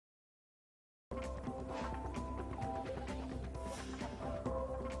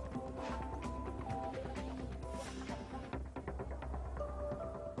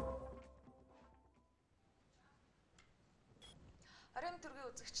мэнд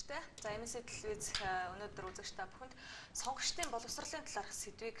төргийн үзэгчтэй. За MNCTV өнөөдөр үзэгч та бүхэнд сонгогчдын боловсролын талаарх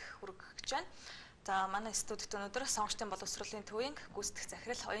сэдвийг хүргэж байна. За манай студид өнөөдөр сонгогчдын боловсролын төвийн гүйцэтгэх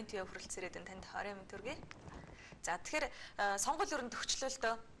захирал Оюун Төвийн хүрэлцээрээд танд орой мэнд төргий. За тэгэхээр сонгуул өрөнд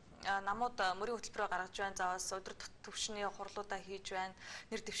төвчлөлтөө намууд мөрийн хөтөлбөрөөр гаргаж байна. За бас өдөр төвшний хурлуудаа хийж байна.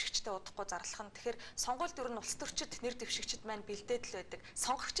 Нэр дэвшигчтэй удахгүй зарлах нь. Тэгэхээр сонгуульд ер нь улс төрчид нэр дэвшигчид маань бэлдээд л байдаг.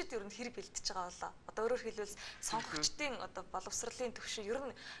 Сонгогчид ер нь хэр бэлдэж байгаа болоо. Одоо өөрөөр хэлбэл сонгогчдын одоо боловсролын төвшин ер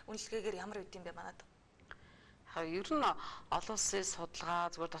нь үнэлгээгээр ямар үт юм бэ манад? Ер нь олон улсын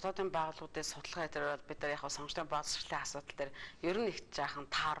судалгаа зүгээр дотоодын байгууллагуудын судалгаа дээр бид нар яг сонгогчдын боловсролын асуудал дээр ер нь их жаахан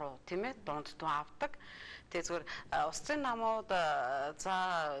тааруу тийм ээ дунд дун авдаг. Тэгээ зүгээр улс төрийн намууд за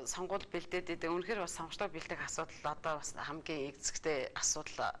сонгуул бэлдээд идэг. Үнэхээр бас сонгогчдоо бэлдэх асуудал одоо бас хамгийн эгзэгтэй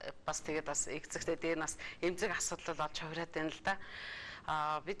асуудал бас тэгээд бас эгзэгтэй дээр нас эмзэг асуудал болж хувираад байна л да.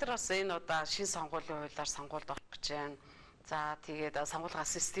 Бид нар бас энэ удаа шинэ сонгуулийн хуулиар сонгуульд орох гэж байна. За тэгээд сонгуулийн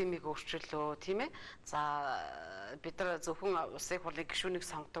системийг өөрчилөө тийм ээ. За бид нар зөвхөн улсын хурлын гишүүнийг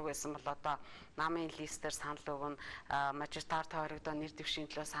сонгодог байсан бол одоо намын листээр санал өгнө, мажоритар тойрогдоо нэр дэвшийн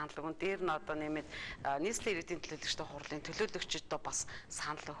төлөө санал өгнө. Дээр нь одоо нэмээд нийслэлийн иргэдийн төлөөлөгчдийн хурлын төлөөлөгчдөө бас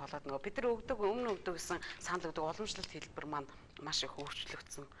санал өгөх болоод нөгөө бид нар өмнө өгдөг гэсэн санал өгдөг уламжлалт хэлбэр маань маш их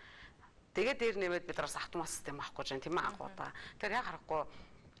өөрчлөгдсөн. Тэгээд дээр нэмээд бид нар бас автомат систем авахгүй жаа тийм ээ анхудаа. Тэгэхээр яг харахгүй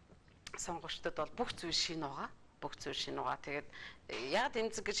сонгогчдод бол бүх зүйл шинэ байгаа. Бүх зүйл шинэ байгаа. Тэгээд яг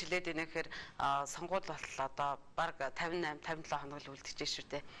дэмзэг гэж хэлээд байна гэхээр сонгуул бол одоо баг 58 57 хоног л үлдчихэж шүү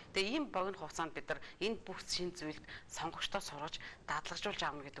дээ. Тэгээ ийм богино хугацаанд бид нар энэ бүх шинэ зүйлд сонгогчдоо сургаж дадлагжуулж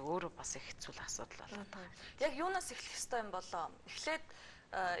аавна гэдэг өөрөө бас их хэцүү асуудал болоод байгаа. Яг юунаас эхлэх ёстой юм болоо? Эхлээд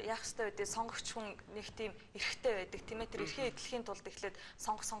яах ёстой вэ? Сонгогч хүн нэг тийм эрхтэй байдаг тийм ээ. Тэр эрхээ эдлэхийн тулд эхлээд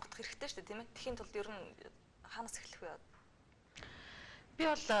сонгох хэрэгтэй шүү дээ тийм ээ. Тэхийн тулд ер нь хаанаас эхлэх вэ? Би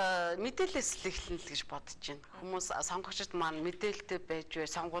бол мэдээлэлээс л эхэлнэ л гэж бодож байна. Хүмүүс сонгогчд маань мэдээлэлтэй байж бай,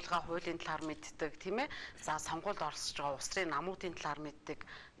 сонгуулийнхаа хуулийн талаар мэддэг, тийм ээ. За сонгуульд орсож байгаа улс төрийн намуудын талаар мэддэг,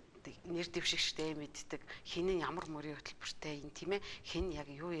 нэр дэвшигчтэй мэддэг, хин нь ямар мөрийн хөтөлбөртэй юм, тийм ээ. Хин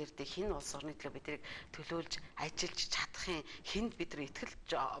яг юу ярьдаг, хин улс орны төлөө биднийг төлөөлж, ажиллаж чадахын, хинд бид нар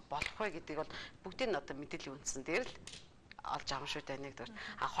итгэж болох вэ гэдгийг бол бүгдийг нь одоо мэдээллийн үндсэн дээр л олж авах шүү дээ нэгдүгээр.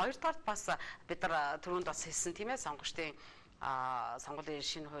 Хоёрдугаар бас бид нар түрүүнд бас хэлсэн тийм ээ сонгогчдын сонгуулийн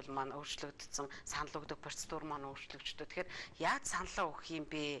шинэ хууль маань өөрчлөгдсөн, санал өгдөг процедур маань өөрчлөгдсөн. Тэгэхээр яаж саналаа өгөх юм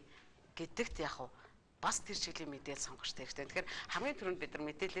бэ гэдэгт яг бас тэр чиглэлийн мэдээлэл сонгогчтой хэрэгтэй. Тэгэхээр хамгийн түрүүнд бид нар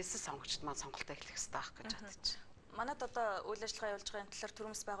мэдээлэлээс сонгогчд маань сонголтоо эхлэх хэрэгтэй байх гэж бодож байна. Манайд одоо үйл ажиллагаа явуулж байгаа энэ талаар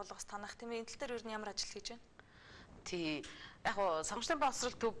төрөмс байгууллагаас танах тийм ээ энэ тал дээр ер нь ямар ажил хийж байна? Тий. Яг сонгогчдын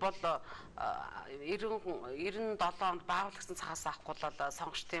боловсрол төв бол 97 онд байгуулагдсан цагаас авахгүй бол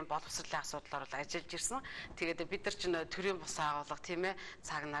сонгогчдын боловсролын асуудлаар бол ажиллаж ирсэн. Тэгээд бид нар чинь төрийн бус байгууллага тийм ээ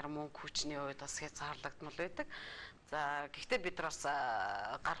цаг нар мөнгө хүчний үед бас хязгаарлагдмал байдаг. За гэхдээ бид нар бас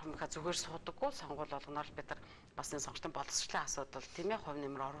гар хүмийнхаа зүгээр суудаггүй сонгуул болгоноор бид нар бас энэ сонгогчдын боловсролын асуудал тийм ээ хувь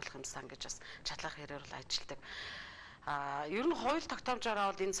нэмэр оруулах юмсан гэж бас шалгах хэрэгээр бол ажилладаг. Ер нь хууль тогтоомжоор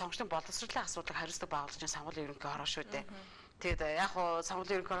бол энэ сонгогчдын боловсролын асуудлыг хариуцдаг байгууллагын сонгуулийн ерөнхий хороо шүү дээ. Тэгээд яг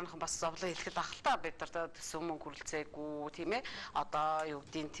сонгуулийн ерөнхий хороонохон бас зовлон хэлэхэд байх л та бид нар төсөв мөнгө хүрэлцээгүй тийм ээ. Одоо юу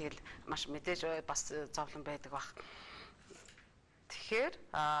гэдгийг тэгэл маш мэдээж бас зовлон байдаг баг. Тэгэхээр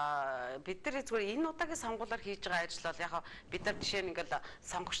бид нар зүгээр энэ удаагийн сонгуулиар хийж байгаа ажил бол яг бид нар жишээ нь ингээл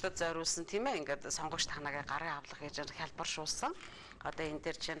сонгогчдод зориулсан тийм ээ ингээд сонгогч танагаа гарын авлага хийж хялбаршуулсан. Одоо энэ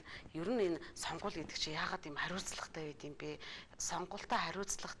дээр чинь ер нь энэ сонгуул гэдэг чинь яагаад юм хариуцлагатай байд юм бэ? Сонгуультай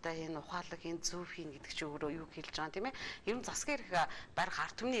хариуцлагатай энэ ухаалаг энэ зөв хийн гэдэг чинь өөрөө юу хэлж байгаа тийм ээ? Ер нь засгийн эрх барих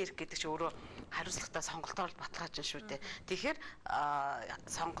ард түмний эрх гэдэг чинь өөрөө хариуцлагатай сонголтоор баталгааж байна шүү дээ. Тэгэхээр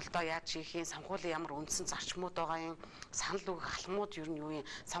сонголтоо яаж хийх юм, сонгуулийн ямар үндсэн зарчмууд байгаа юм, санал өгөх алхмууд ер нь юу юм?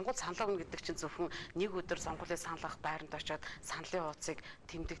 Сонгуул санал өгнө гэдэг чинь зөвхөн нэг өдөр сонгуулийн санал авах байранд очиод саналын хуудсыг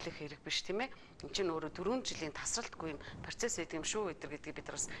тэмдэглэх хэрэг биш тийм ээ? Энэ чинь өөрөө 4 жилийн тасралтгүй юм процесс гэдэг юм шүү гэдгийг бид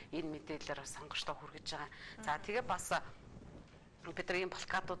нар бас энэ мэдээлэлээр сонгогчдоо хүргэж байгаа. За тэгээ бас бид нар ийм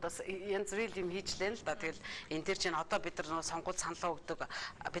плакатуудаас янз бүрийн юм хийж лээ л да. Тэгэл энэ дээр чинь одоо бид нар сонгуул саналаа өгдөг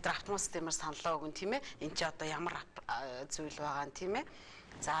бид нар автомат системээр саналаа өгнө тийм ээ. Энд чи одоо ямар зүйл байгаа юм тийм ээ.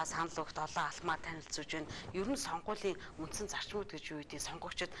 За санал өгөхд олон алхмаа танилцуулж байна. Ер нь сонгуулийн үндсэн зарчмууд гэж юу гэдэг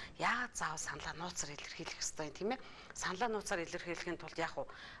сонгогчид яагаад заавал саналаа нууцаар илэрхийлэх ёстой юм тийм ээ. Саналаа нууцаар илэрхийлэхийн тулд яг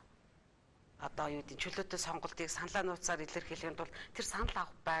одоо юу гэдэг чөлөөтэй сонголтыг саналаа нууцаар илэрхийлэхийн тулд тэр санал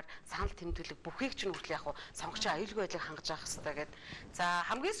авах байр, санал тэмдэглэг бүхийг ч нүртэл яг сонгогчийн аюулгүй байдлыг хангаж авах хэрэгтэй гэдэг. За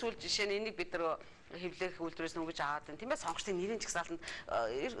хамгийн сүүлд жишээ нь энийг бид нар хэвлэх үйлдвэрээс нүгэж аваад байна тийм ээ сонгогчдын нэрийн жагсаалтанд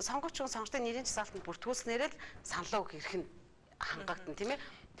сонгогч сонгогчдын нэрийн жагсаалтанд бүртгүүлснээр л саналаа өгөх эрх нь хангагдана тийм ээ.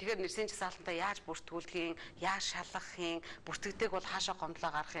 Тэгэхээр нэрсийн жагсаалтантаа яаж бүртгүүлэхийн, яаж шалгахын, бүртгэдэг бол хаашаа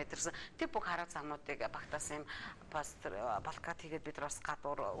гомдлоо гаргахын гэдэрсэн тэр бүх хараа замуудыг багтаасан юм постэр балкат хийгээд бид бас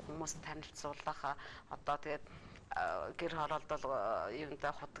гадуур хүмүүст танилцуулах одоо тэгээд гэр хороолт бол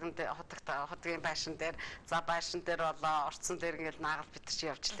юунда хутгийн байшин дээр за байшин дээр болоо орцсон дээр ингээл наагаад битэрч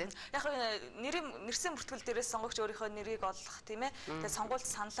явж тээ. Яг нэрсийн бүртгэл дээрээс сонгогч өөрийнхөө нэрийг олох тийм ээ. Тэгээд сонгуульд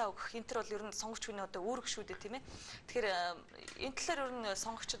саналаа өгөх энэ төр бол ер нь сонгогч хүний одоо үүрэг шүү дээ тийм ээ. Тэгэхээр энэ талаар ер нь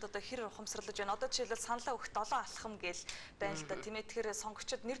сонгогчид одоо хэр ухамсарлаж байна. Одоо жишээлбэл саналаа өгөх 7 алхам гээл байна л да тийм ээ. Тэгэхээр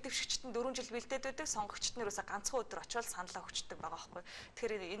сонгогчид нэр дэвшигчтэн 4 жил бэлдээд байдаг. Сонгогчид нэрөөсө ганцхан өдөр очиод саналаа өгчдөг байгаа байхгүй.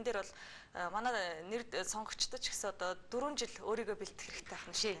 Тэгэхээр энэ дээр бол манай нэр сонгогчдод ч гэсэн одоо 4 жил өөрийгөө бэлтгэх хэрэгтэй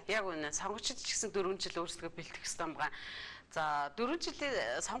байна шүү. Яг үнэ. Сонгогчид ч гэсэн 4 жил өөрсдөө бэлтгэх хэрэгтэй юм байна. За 4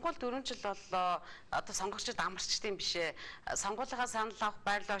 жилийн сонгуул 4 жил боллоо. Одоо сонгогчид амарчдсан биш ээ. Сонгуулийнхаа санал авах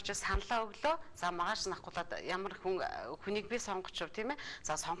байрлал очиж саналаа өглөө. За магаш нахгуулаад ямар хүнийг би сонгоч юу тийм ээ.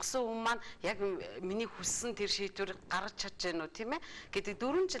 За сонгосон хүн маань яг миний хүссэн тэр шийдвэрийг гаргаж чадж гэнэ үү тийм ээ. Гэдэг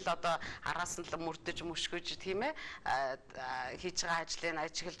 4 жил одоо араас нь л мөрдөж мөшгөж тийм ээ. Хийж байгаа ажлыг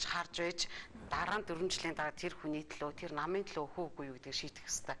ажиглаж харж байж дараа нь 4 жилийн дараа тэр хүний төлөө тэр намын төлөө өөхөө үгүй юу гэдгийг шийдэх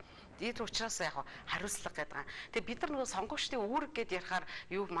хэрэгтэй. Ийд учраас яг хариуцлага гэдэг. Тэгээ бид нар нөгөө сонгогчдын үүрэг гэдээ ярихаар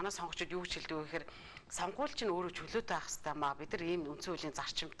юу манай сонгогчдод юу хэлдэг вэ гэхээр сонгуульч нь өөрөө чөлөөтэй байх хэрэгтэй маа. Бид нар ийм үндсэн хуулийн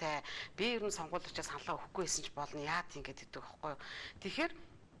зарчимтай. Би ер нь сонгуульд очиж саналаа өгөхгүй байсан ч болно. Яа тийм гэдэг байхгүй юу. Тэгэхээр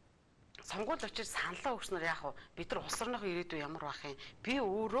сонгуульд очиж саналаа өгснөр яг бид нар улс орныхоо ирээдүй ямар байх юм? Би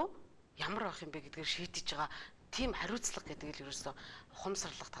өөрөө ямар байх юм бэ гэдгээр шийдэж байгаа тийм хариуцлага гэдэг л ерөөсөө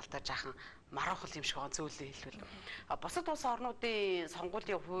ухамсарлах талдаа жаахан марахал юм шиг байгаа зөвлөө хэлвэл. Бусад улс орнуудын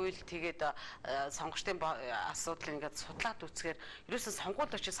сонгуулийн хууль тэгээд сонгогчдын асуудал ингээд судлаад үзэхээр ерөөсөө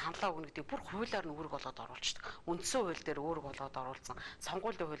сонгуульд очиж саналаа өгнө гэдэг бүр хуулиар нь үүрэг болоод оруулчихдаг. Үндсэн хууль дээр үүрэг болоод оруулсан.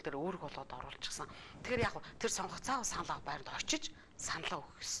 Сонгуулийн хууль дээр үүрэг болоод оруулчихсан. Тэгэхээр яг тэр сонгогцоо санал авах байранд очиж саналаа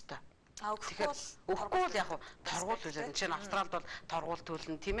өгөх ёстой. Өгөхгүй бол яг торгуул төлөө. Жишээ нь Австралид бол торгуул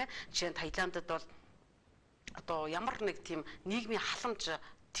төлнө тийм ээ. Жишээ нь Таиландд бол одоо ямар нэг тийм нийгмийн халамж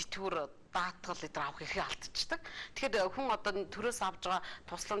тэтгэвэр даатгал эдгээр авах ихийг алдчихдаг. Тэгэхээр хүн одоо төрөөс авж байгаа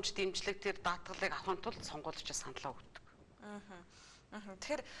тусламж дэмжлэг тэр даатгалыг авахын тулд сонгуульч саналаа өгдөг.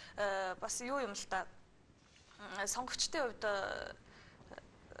 Тэгэхээр бас юу юм л та сонгогчдын хувьд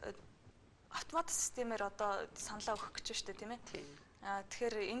автомат системээр одоо саналаа өгөх гэж байна шүү дээ тийм ээ.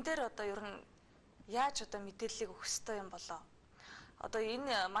 Тэгэхээр энэ дээр одоо ер нь яаж одоо мэдээллийг өгөх ёстой юм болоо? Одоо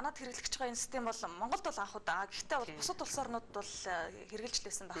энэ манад хэрэглэж байгаа энэ систем бол Монголд бол анх удаа. Гэхдээ бол бусад улс орнууд бол хэрэгжилж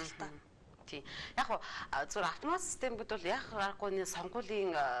лээсэн байх л та. Тийм. Яг зөв автомат системүүд бол яг гарахгүй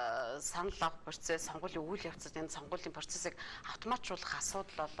сонгуулийн санал авах процесс, сонгуулийн үйл явцад энэ сонгуулийн процессыг автоматжуулах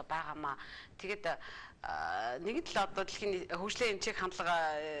асуудал бол байгаамаа. Тэгээд нэг л одоо дэлхийн хөгжлийн эмчийг хандлага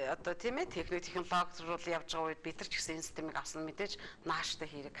одоо тийм ээ технологи руу явж байгаа үед бид нар ч гэсэн энэ системийг авсан мэдээж нааштай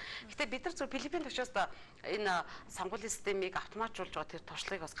хэрэг. Гэтэ бид нар зөв Филиппинд очиос энэ сонгуулийн системийг автоматжуулж байгаа тэр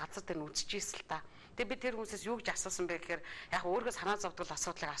туршлагыг бас газар дээр үзчихсэн л та. Тэгээ би тэр хүмүүсээс юу гэж асуусан бэ гэхээр яг өөргөө санаа зовдгол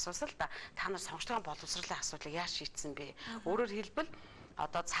асуудлыг асуусан л та. Та нар сонгогчдын боловсролын асуудлыг яаж шийдсэн бэ? Өөрөөр хэлбэл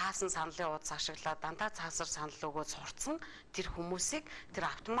одоо цаасан саналын уудс ашиглаад дандаа цаасар санал өгөөд сурцсан тэр хүмүүсийг тэр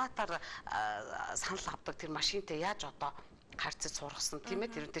автоматар санал авдаг тэр машинтай яаж одоо харьцаж сургасан тийм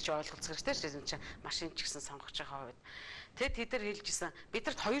ээ тэрнтэй ч ойлголцох хэрэгтэй шүү дээ машин ч гэсэн сонгож байгаа үед тэгээд тэд нар хэлжсэн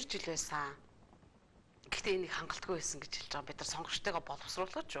бидэрт 2 жил байсан. Гэхдээ энийг хангалтгүй байсан гэж хэлж байгаа. Бид нар сонгогчтойгоо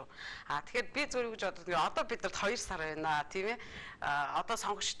боловсруулах шүү. Тэгэхээр би зөв гэж боддог. Одоо бидэрт 2 сар байна тийм ээ. Одоо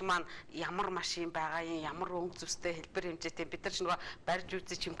сонгогчд маань ямар машин байгаа юм, ямар өнгө зүстэй хэлбэр хэмжээтэй бид нар ч нөгөө барьж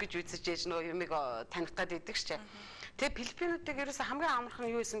үзэж, чимгэж үзэж яаж нөгөө юмыг таних гад идэг ч. Тэгээ Филиппинуудыг ерөөсө хамгийн амархан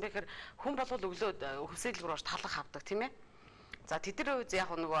юу байсан бэ гэхээр хүн болвол өглөө хөсөөлөл рүү орж талах авдаг тийм ээ. За тэдний үед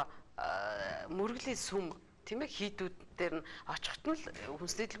яг нөгөө мөргөлийн сүм тийм ээ хийдүүд дээр нь очихт нь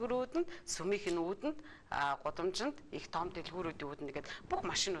хүнсний дэлгүүрүүд нь сүмийнх нь үүдэнд гудамжинд их том дэлгүүрүүдийн үүдэнд ингээд бүх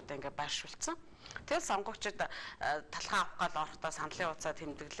машинуудаа ингээд байршуулсан. Тэгэл сонгогчид талхаа авах гал орохдоо сандлын уцаа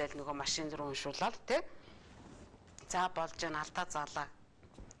тэмдэглээл нөгөө машин руу уншуулаад тий. За болж гэн алдаа заалаа.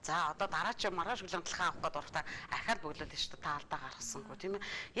 За одоо дараа чи маргааш өглөө талхаа авах гад орохдоо ахаад бөглөөл шүү дээ та алдаа гаргасангүй тийм ээ.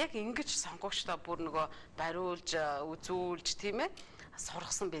 Яг ингэж сонгогчдоо бүр нөгөө бариулж үзүүлж тийм ээ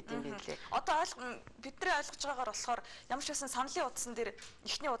сургасан байт юм билээ. Одоо бидний ойлгож байгаагаар болохоор ямар ч байсан саналын утсан дээр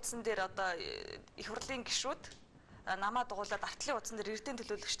эхний утсан дээр одоо их хурлын гишүүд намаа дугуулад артлын утсан дээр эрдэнэ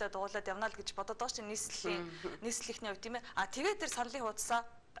төлөөлөгчтэй дугуулад явна л гэж бодоод байгаа чинь нийслэлийн хувьд тийм ээ. Тэгээд тэр саналын утсаа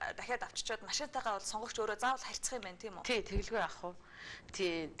дахиад авчичоод машинтайгаа бол сонгогч өөрөө заавал харьцах юм байна тийм үү? Тий, тэгэлгүй яах вэ?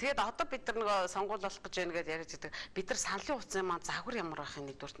 Тий. Тэгээд одоо бид нар нөгөө сонгуул болох гэж байна гэдээ яриад байдаг. Бид нар саналын утсан маань загвар ямар байхын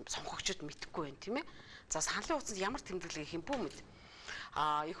нэгдүгээр сонгогчд мэдэхгүй байна тийм ээ. За саналын утсанд ямар тэмдэглэл хийх юм бүү мэд.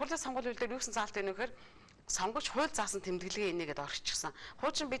 Их хурлын сонгуулийн үйл дээр юу гэсэн заалт байна вэ гэхээр сонгогч хууль заасан тэмдэглэгээ инегээд орчихсон.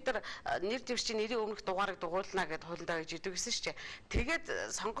 Хуучин бид нар нэр дэвшгийн нэрийн өмнөх дугаарыг дугуулна гэд хуулиндаа гэж идэг гэсэн шүү дээ. Тэгээд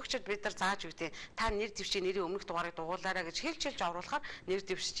сонгогчдод бид нар зааж өгдөө та нэр дэвшгийн нэрийн өмнөх дугаарыг дугуулаарай гэж хэлж оруулахаар нэр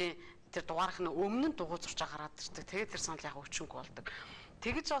дэвшгийн тэр дугаарх нь өмнө нь дугуй зурчаа гараад ирдэг. Тэгээд тэр санал яг өчнөг болдог.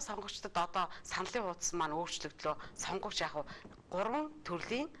 Тэгэж ба сонгогчдод одоо саналын хуудас маань өөрчлөгдлөө. Сонгогч яг 3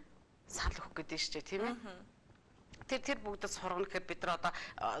 төрлийн санал өгөх гэдэг шүү дээ, тийм ээ. Тэр бүгдэд сургана гэхээр бид нар одоо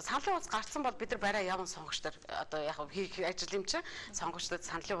саналын хуудас гарцсан бол бид нар барай явна сонгогчдод одоо яг хийх ажил юм чинь сонгогчдод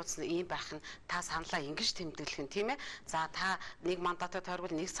саналын хуудас нь ийм байх нь та саналаа ингэж тэмдэглэх нь тийм ээ. За та нэг мандатад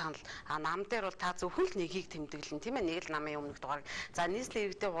тойрвол нэг санал нам дээр бол та зөвхөн л нэгийг тэмдэглэн тийм ээ. Нэг л намын өмнөх дугаар. За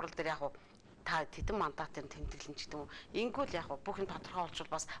нийслэлийн иргэдийн хурал дээр яг та тэдэн мандатын тэмдэглэн ч гэдэг юм. Ингүүл яг бүх юм тодорхой болчвол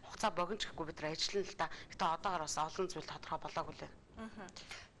бас хугацаа богино гэхгүй бид нар ажиллана л та. Гэтэ одоогоор бас олон зүйл тодорхой болоогүй лээ.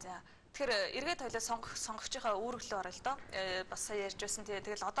 За тэгэхээр эргээд хоёлаа сонгогчийнхаа үүргэлөө орё л доо. Бас сая ярьж байсан.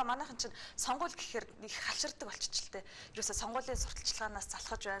 Тэгэл одоо манайхан чинь сонгуул гэхээр их халширдаг болчихлоо. Ерөөсө сонгуулийн сурталчилгаанаас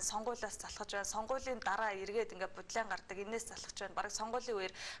залхаж байна, сонгуулиас залхаж байна, сонгуулийн дараа эргээд ингээ бодлын гардаг, энэс залхаж байна. Бараг сонгуулийн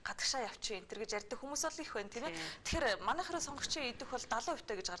үеэр гадагшаа явчих энэ төр гэж ярьдаг хүмүүс бол их байна тийм ээ. Тэгэхээр манайхаараа сонгогчийн идэх бол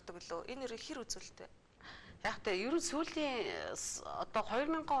 70% гэж гардаг лөө. Энэ хэр үзүүлэлт вэ? Яг тэ ер нь сүүлийн одоо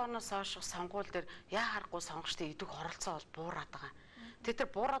 2000 оноос хойш сонгуул дээр яа харахгүй сонгогчдын идэх оролцоо бол буураад байгаа. Тэр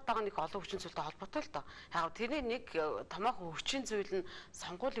буураад байгаа нэг олон хүчин зүйлтэй холбоотой л доо. Яг тэрний нэг томоохон хүчин зүйл нь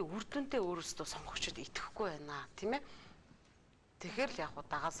сонгуулийн үр дүндээ өөрөөсөө сонгогчдод итгэхгүй байна, тийм ээ. Тэгэхээр л яг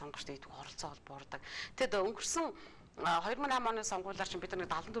дагаад сонгогчдод идэх оролцоо бол буурдаг. Тэгэд өнгөрсөн 2008 оны сонгуулиар чинь бид нэг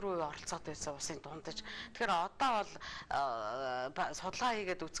 74% оролцоотой байсан усын дундаж. Тэгэхээр одоо бол судалгаа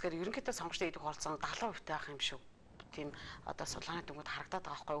хийгээд үзэхээр ерөнхийдөө сонгогчдод идэх оролцоо 70% таах юм шүү. Тийм одоо судалгааны дүнгууд харагдаад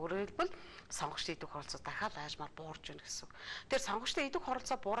байгаа байхгүй. Өөрөөр хэлбэл сонгогчдын идэх оролцоо дахиад аажмаар буурж байна гэсэн. Тэр сонгогчдын идэх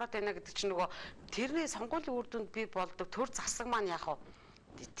оролцоо буураад байна гэдэг чинь нөгөө тэрний сонгуулийн үр дүнд бий болдог төр засаг маань яг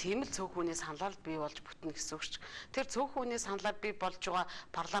тийм л цөөх хүний саналаар бий болж бүтнэ гэсэн үг ч. Тэр цөөх хүний саналаар бий болж байгаа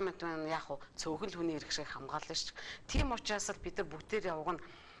парламент маань яг цөөхөн л хүний эрх шиг хамгаална ш. Тийм учраас л бид нар бүгдээр явгана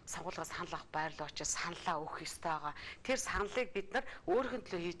сонгуулиас санал авах байрлал очиж саналаа өгөх ёстой байгаа. Тэр саналыг бид нар өөрхөн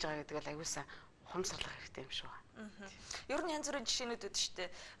төлөө хийж байгаа гэдэг л аюулсан хумсгалах хэрэгтэй юм шиг байна. Ер нь янз бүрийн жишээнүүд үүд шүү дээ.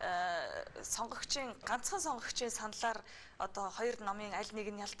 Ганцхан сонгогчийн саналаар одоо хоёр номын аль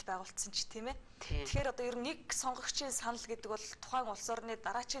нэг нь ялт байгуулсан ч тийм ээ. Тэгэхээр одоо ер нь нэг сонгогчийн санал гэдэг бол тухайн улс орны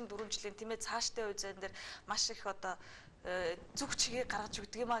дараачийн 4 жилийн тийм ээ цаашдын үе зан дээр маш их одоо зүг чигээр гаргаж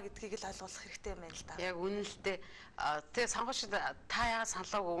өгдөг юм а гэдгийг л ойлгох хэрэгтэй юм байна л да. Яг үнэлтэд тэгээ сонгогчд та яагаад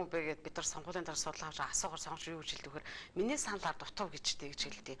саналаагүй юм бэ гэдээ бид нар сонгуулийн дараа судалгаа авч асуугаар сонгогч юу гэж хэлдэг вэхээр миний саналаар дутав гэж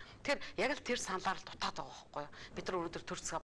хэлдэг. Тэгэхээр яг л тэр саналаар л дутаад байгаа байхгүй юу? Бид нар өнөөдөр төр засгаа